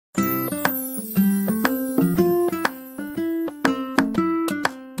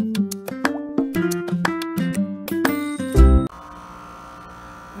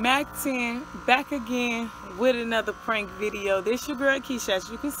10 back again with another prank video. This your girl Keisha. As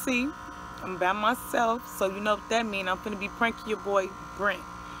you can see, I'm by myself, so you know what that means. I'm finna be pranking your boy Brent.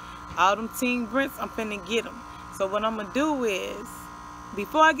 All them teen Brents, I'm finna get them. So what I'm gonna do is,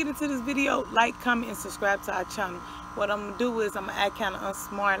 before I get into this video, like, comment, and subscribe to our channel. What I'm gonna do is I'm gonna act kind of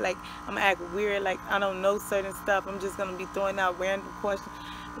unsmart, like I'm gonna act weird, like I don't know certain stuff. I'm just gonna be throwing out random questions,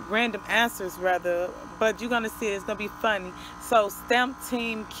 random answers rather, but you're gonna see it's gonna be funny. So stamp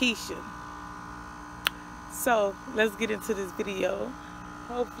team Keisha. So let's get into this video.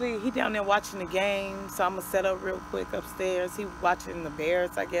 Hopefully he down there watching the game, so I'm gonna set up real quick upstairs. He watching the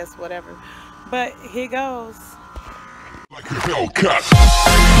Bears, I guess, whatever. But here goes. Like a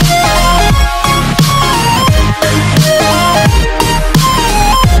Hellcat.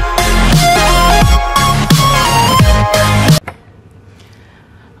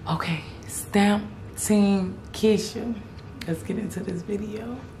 Okay, stamp team Keisha. Let's get into this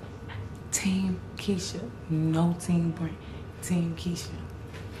video. Team Keisha, no team Brent. Team Keisha.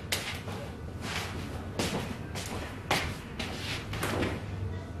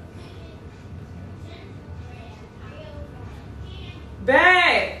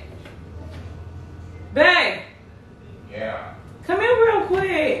 Babe! Babe! Yeah. Come here real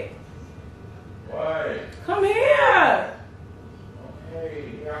quick. What? Come here.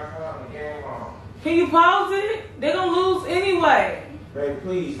 Hey, you gotta come the game on. Can you pause it? They're gonna lose anyway. Babe,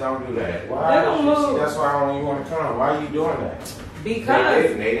 please don't do that. Why? They gonna lose. See, that's why I don't even want to come. Why are you doing that?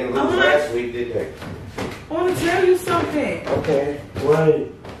 Because they didn't lose last week, did they? I want to tell you something. Okay.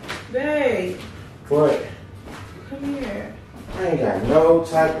 What? Babe. What? Come here. I ain't got no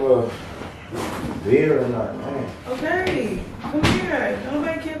type of beer or nothing, man. Okay. Come here.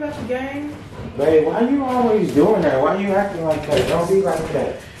 Nobody care about the game. Babe, why you always doing that? Why you acting like that? Don't be like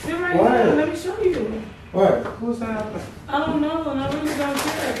that. Sit right What? here. Let me show you. What? Who's that? I don't know, and I really don't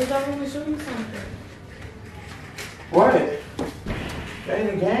care because I want to show you something. What? They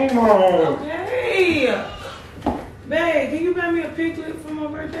the game on. Okay. Babe, can you buy me a piglet for my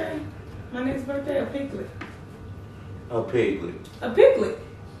birthday? My next birthday, a piglet. A piglet. A piglet.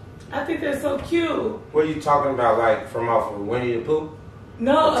 I think they're so cute. What are you talking about, like from off of Winnie the Pooh?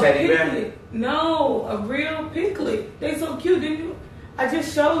 No, a teddy piglet. bear? No, a real piglet. They so cute, didn't you? I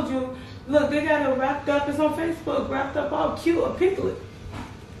just showed you. Look, they got it wrapped up. It's on Facebook. Wrapped up all cute. A piglet.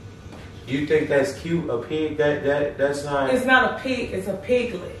 You think that's cute? A pig? That's not. It's not a pig. It's a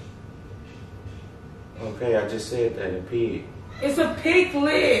piglet. Okay, I just said that, a pig. It's a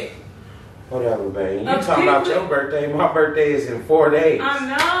piglet. Whatever, baby. You A talking about piglet? your birthday? My birthday is in 4 days. I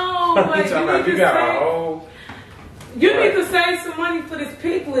know, but you talking about you got a whole. You need to save some money for this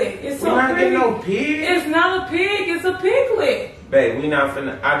piglet. It's so We not pretty. getting no pig. It's not a pig. It's a piglet. Babe, we not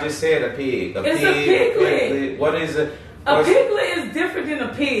finna. I just said a pig. It's a piglet. What is it? A piglet is different than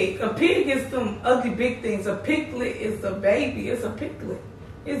a pig. A pig is some ugly big things. A piglet is a baby. It's a piglet.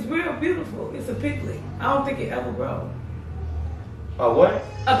 It's real beautiful. It's a piglet. I don't think it ever grows. A what?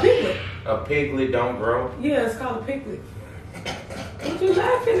 A piglet. A piglet don't grow? Yeah, it's called a piglet. What you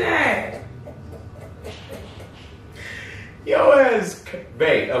laughing at? Yo ass,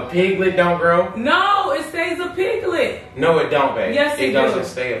 babe, a piglet don't grow? No, it stays a piglet. No, it don't, babe. Yes, it doesn't do.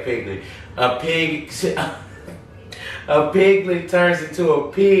 stay a piglet. A pig, a piglet turns into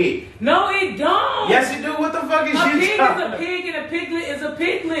a pig. No, it don't. Yes, it do. What the fuck is A you pig is talking a about? pig and a piglet is a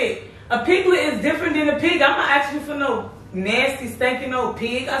piglet. A piglet is different than a pig. I'm not asking for no nasty, stinking old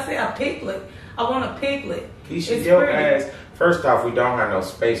pig. I said a piglet. I want a piglet. Keisha, It's your pretty. ass. First off, we don't have no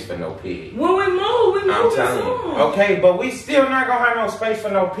space for no pig. When we move I'm telling you. soon. Okay, but we still not gonna have no space for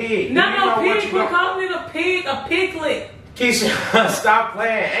no pig. Not You no know what pig. you We're gonna- calling it a pig, a piglet. Keisha, stop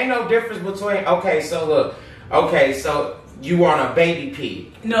playing. Ain't no difference between. Okay, so look. Okay, so you want a baby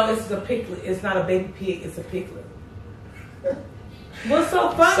pig? No, it's a piglet. It's not a baby pig. It's a piglet. What's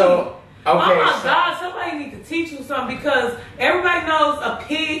so funny? So okay. Oh my so- God, somebody need to teach you something because everybody knows a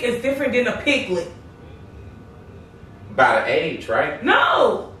pig is different than a piglet. By the age, right?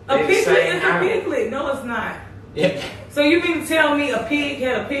 No, a They the piglet same is a animal. piglet. No, it's not. Yeah. So you mean to tell me a pig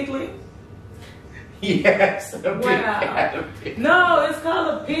had a piglet? Yes. A pig Wow. had a pig. No, it's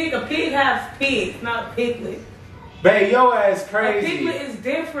called a pig. A pig has pigs, not a piglet. Babe, your ass A crazy. piglet is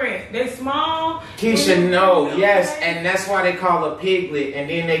different. They're small. Keisha, no, Okay. yes, and that's why they call a piglet, and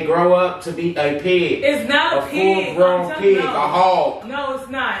then they grow up to be a pig. It's not a pig. full-grown I'm telling pig, you, a no. hog. No, it's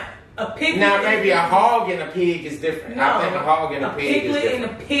not. A piglet. Now is maybe a different. hog and a pig is different. No, I think a hog and a pig is piglet different.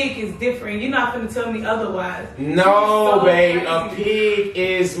 and a pig is different. You're not going to tell me otherwise. No, So babe, a crazy. pig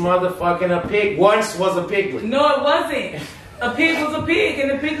is motherfucking a pig. Once was a piglet. No, it wasn't. A pig was a pig,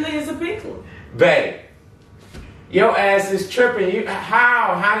 and a piglet is a piglet. Babe, Your ass is tripping.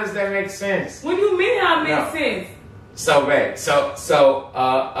 How? How does that make sense? What do you mean how it makes sense? So babe,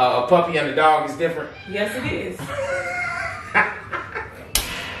 a puppy and a dog is different? Yes, it is.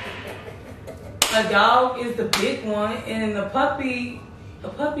 A dog is the big one, and a puppy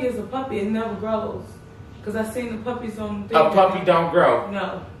is a puppy. It never grows. Cause I seen the puppies on. A puppy don't grow.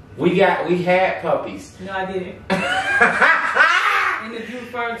 No. We had puppies. No, I didn't. And if you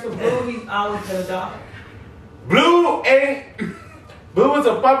refer to Blue, he's always been a dog. Blue was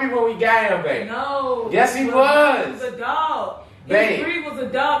a puppy when we got him, babe. No. Yes, he was. He was a dog. Babe. His breed was a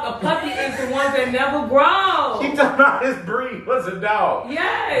dog. A puppy is the one that never grows. He talking about his breed was a dog.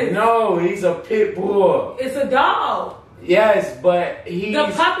 Yes. No, he's a pit bull. It's a dog. Yes, but the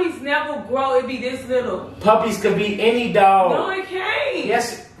puppies never grow. It be this little. Puppies could be any dog. No, it can't.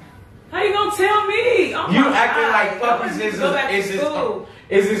 Yes. How you gonna tell me? Oh you my acting God. like puppies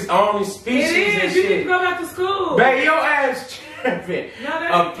is his only species. It and is. You shit. need to go back to school. Babe, your ass tripping.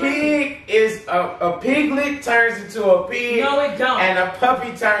 No, a pig is a piglet turns into a pig. No, it don't. And a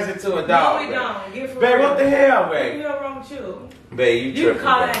puppy turns into a dog. No, it don't. Get for babe, real. what the hell, babe? What the hell wrong with you? Babe, you tripping. You can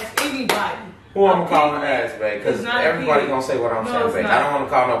call ass anybody. Who I'm gonna call an ass, babe? Because everybody gonna say what I'm saying, babe. I don't want to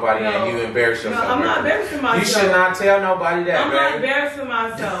call nobody and you embarrass yourself. No, I'm not embarrassing myself. You should not tell nobody that, I'm babe. not embarrassing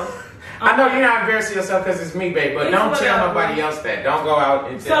myself. I know you're not embarrassing yourself because it's me, babe, but don't tell nobody else that. Don't go out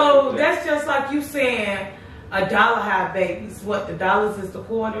and tell So that's just like you saying $1 have babies. What, the dollars is the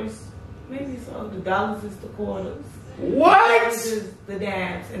quarters? Maybe so. The dollars is the quarters. What? The dollars is the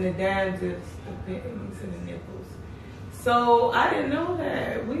dimes, and the dimes is the pennies and the nickels. So I didn't know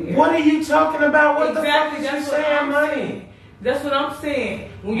that. Weird. What are you talking about? What exactly, the fuck is you saying, money? That's what I'm saying.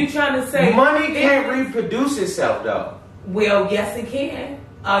 When you're trying to say money can't reproduce itself, though. Well, yes, it can.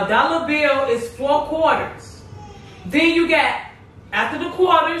 A dollar bill is 4 quarters. Then you got, after the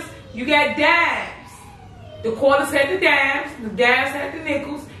quarters, you got dimes. The quarters had the dimes had the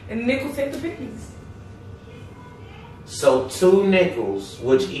nickels, and the nickels had the pennies. So 2 nickels,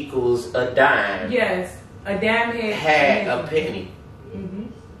 which equals a dime. Yes, a dime had a penny. Mm-hmm.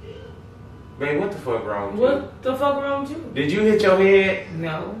 Babe, what the fuck wrong with you? What the fuck wrong with you? Did you hit your head?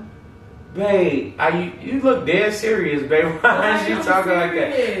 No. Babe, you look dead serious, babe. Why is you talking like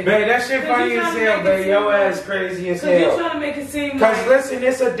that? Babe, that shit funny as hell, babe. Your ass crazy as hell. You're trying to make it seem like... Because listen,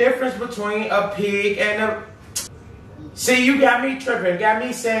 it's a difference between a pig and a... See, you got me tripping. Got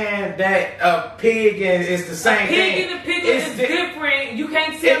me saying that a pig is the same thing. A pig and a piglet is different. You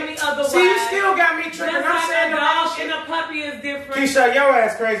can't tell me otherwise. See, you still got me tripping. Just I'm like saying a dog and a puppy is different. Keisha, your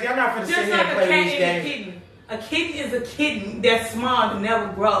ass crazy. I'm not finna sit here and play these games. Kitten. A kitten is a kitten that's small that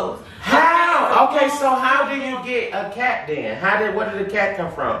never grows. How? Okay, so how do you get a cat then? Where did the cat come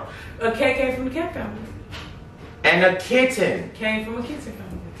from? A cat came from the cat family. And a kitten came from a kitten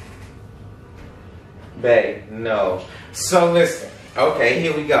family. Babe, no. So listen. Okay,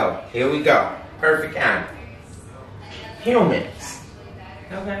 here we go. Perfect count. Humans.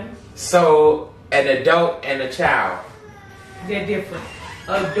 Okay. So an adult and a child. They're different.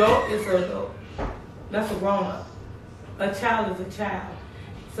 Adult is an adult. That's a grown-up. A child is a child.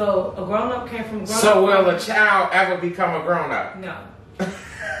 So a grown-up came from a grown-up. So will a child ever become a grown-up? No.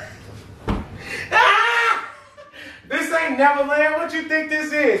 This ain't Neverland. What you think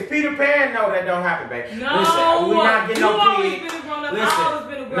this is? Peter Pan? No, that don't happen, babe. No. Listen, we're not getting no always pig. been a grown-up. Listen, I always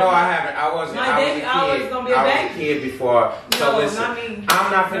been a grown-up. No, I haven't. I wasn't. My I was baby a kid. always gonna be a I baby. was a kid before. So no, listen, not me.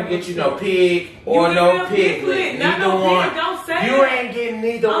 I'm not finna get you no pig or no piglet. Neither one. Don't say you ain't getting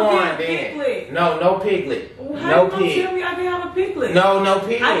neither one then. Piglet. No piglet. Well, no how pig. You tell me I can have a piglet? No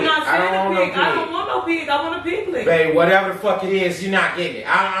piglet. I'm not saying I don't want a pig. no pig. I don't want no pig. I want a piglet. Babe, whatever the fuck it is, you're not getting it.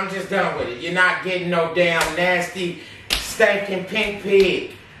 I'm just done with it. You're not getting no damn nasty, stinking pink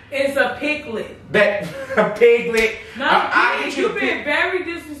pig. It's a piglet. A piglet. You've been very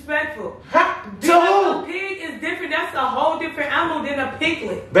disrespectful. To who? A pig is different. That's a whole different animal than a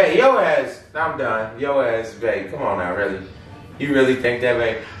piglet. Babe, your ass. I'm done. Your ass, babe. Come on now, really. You really think that,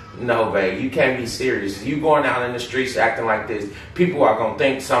 babe? No, babe. You can't be serious. You going out in the streets acting like this, people are going to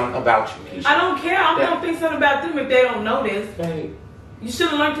think something about you, Keisha. I don't care. I'm going to think something about them if they don't know this. Babe. You should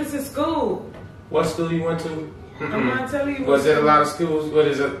have learned this in school. What school you went to? I'm not telling you. Was it a lot of schools? What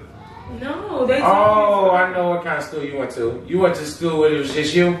is it? No, they. Oh, I know what kind of school you went to. You went to school where it was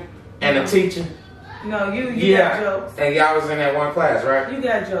just you and a teacher. No, you got jokes. And y'all was in that one class, right? You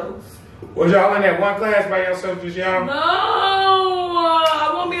got jokes. Was y'all in that one class by yourself, just y'all? No,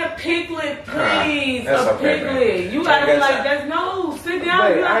 I want me a piglet, please. A piglet. Man. You gotta be like, that's no. Sit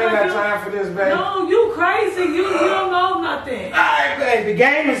down. Babe, I ain't got time for this, babe. No, you crazy. You don't know nothing. Alright, babe, the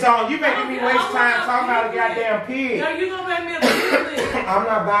game is on. You making me waste time talking about a goddamn pig. No, you gonna make me a piglet. I'm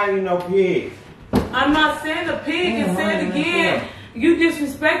not buying you no pig. I'm not saying a pig, and say it again. You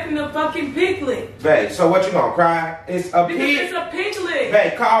disrespecting the fucking piglet. Babe, so what you gonna cry? It's a pig. Because it's a piglet.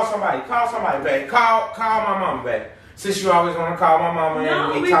 Babe, call somebody, babe. Call my mama, babe. Since you always want to call my mama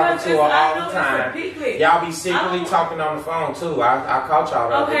and be talking to her all the time. Y'all be secretly talking on the phone too. I caught y'all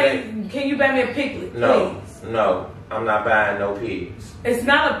the other day. Okay, can you buy me a piglet, No, please? no, I'm not buying no pigs. It's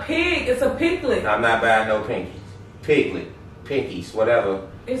not a pig, it's a piglet. I'm not buying no pinkies, whatever.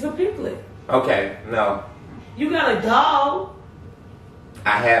 It's a piglet. Okay, no. You got a dog.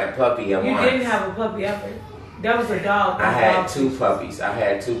 I had a puppy at once. You didn't have a puppy ever. That was a dog. I had two puppies.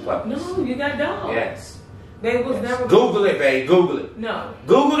 No, you got dogs. Yes. They was never. Google it, babe. Google it. No.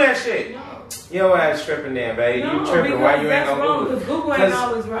 Google that shit. No. Your ass tripping then, babe. No, you tripping. Why you ain't gonna Google it? Because Google ain't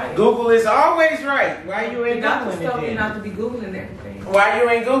always right. Google is always right. Why you ain't Googling it then? Not to be Googling everything. Why you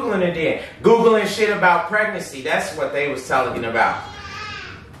ain't Googling it then? Googling shit about pregnancy. That's what they was telling you about.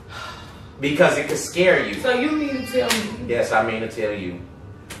 Because it could scare you. So you mean to tell me? Yes, I mean to tell you.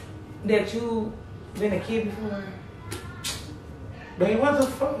 That you been a kid before? Babe, what the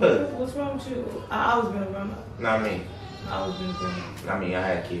fuck? What's wrong with you? I always been a grown up. Not me. I always been a grown up. Not me. I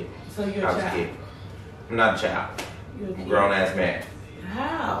had a kid. So you're a child. I was a kid. I'm not a child. You're a kid. Grown ass man.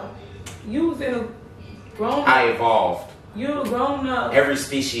 How? You was in a grown up. I evolved. You a grown up. Every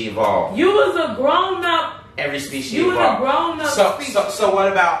species evolved. You was a grown up. Every species you evolved. You a grown up species. So what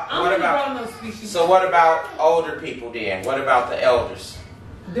about I'm a grown up species. So what about older people then? What about the elders?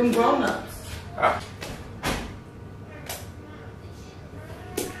 Them grown ups.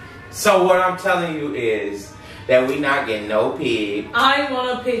 So what I'm telling you is that we not getting no pig. I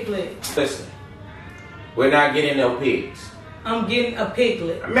want a piglet. Listen, we're not getting no pigs. I'm getting a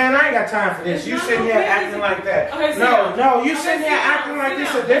piglet. Man, I ain't got time for this. You sitting here acting like that. Okay, no, you sitting here acting like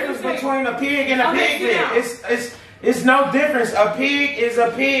there's a difference between a pig and a piglet. It's no difference. A pig is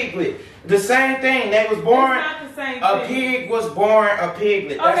a piglet. The same thing. They was born. It's not the same a thing. Pig was born a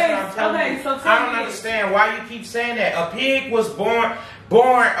piglet. That's what I'm telling you. So I don't understand why you keep saying that. A pig was born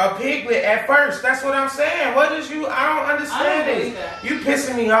a piglet at first. That's what I'm saying. What is you? I don't understand this. You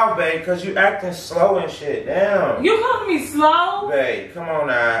pissing me off, babe, because you acting slow and shit. Damn. You calling me slow? Babe, come on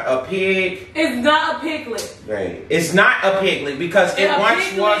now. A pig. It's not a piglet. Babe, it's not a piglet because it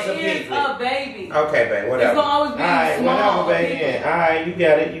once was a piglet. It's a baby. Okay, babe, whatever. It's gonna always be small. Whatever, babe. Yeah. All right, you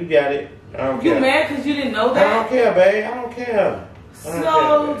got it. I don't care. You mad because you didn't know that? I don't care, babe. I don't care.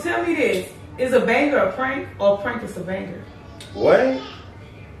 So tell me this: is a banger a prank, or a prank is a banger? What?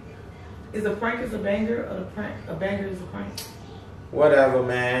 Is a prank is a banger, or a banger is a prank? Whatever,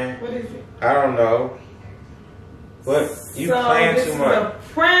 man. What is it? I don't know. But you playing too much. This is a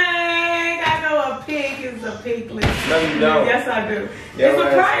prank. I know a pig is a piglet. No, you don't. Yes, I do. Your it's a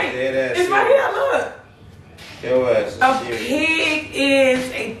prank. It's right here. Look. Your ass is a serious. pig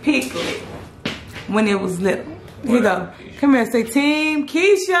is a piglet when it was little. Here you go. Come here. Say, Team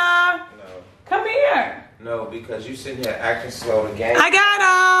Keisha. No. Come here. No, because you sitting here acting slow. The game. I got him.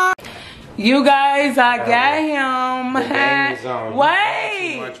 You guys, I got him. The game is on. Wait.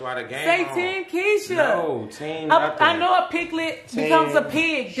 You too much while the game Say on. Team Keisha. No, Team nothing. I know a piglet becomes a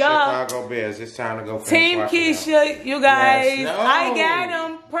pig. Duh. Chicago Bears. It's time to go. Team Keisha, you guys. Yes. No. I got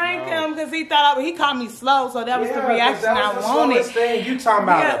him. Pranked him because he thought he called me slow, so that was the reaction I wanted. Thing. You talking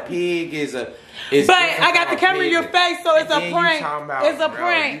about a pig is a. But I got the camera in your face, so it's a prank. It's a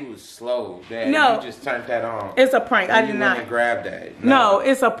prank. You was slow, Dad. No, you just turned that on. It's a prank. I did not. You grab that. No,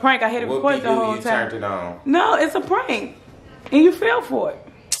 it's a prank. I had it recorded the whole time. You turned it on. No, it's a prank, and you fell for it.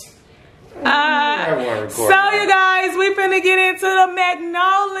 So you guys, we finna get into the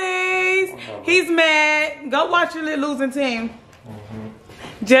McNeil's. He's mad. Go watch your little losing team.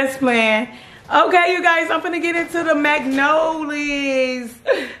 Just playing. Okay, you guys, I'm finna get into the McNeil's.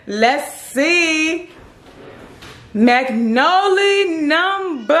 Let's see. McNeil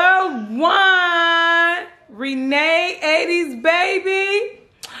 #1. Renee 80s baby.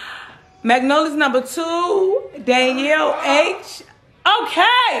 McNeil's #2. Danielle H.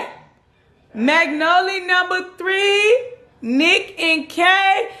 Okay. McNeil #3. Nick and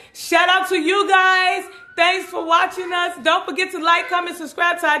Kay. Shout out to you guys. Thanks for watching us. Don't forget to like, comment,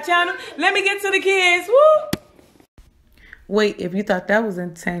 subscribe to our channel. Let me get to the kids. Woo! Wait, if you thought that was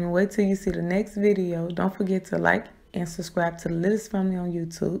entertaining, wait till you see the next video. Don't forget to like and subscribe to the Littlest Family on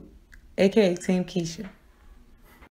YouTube, aka Team Keisha.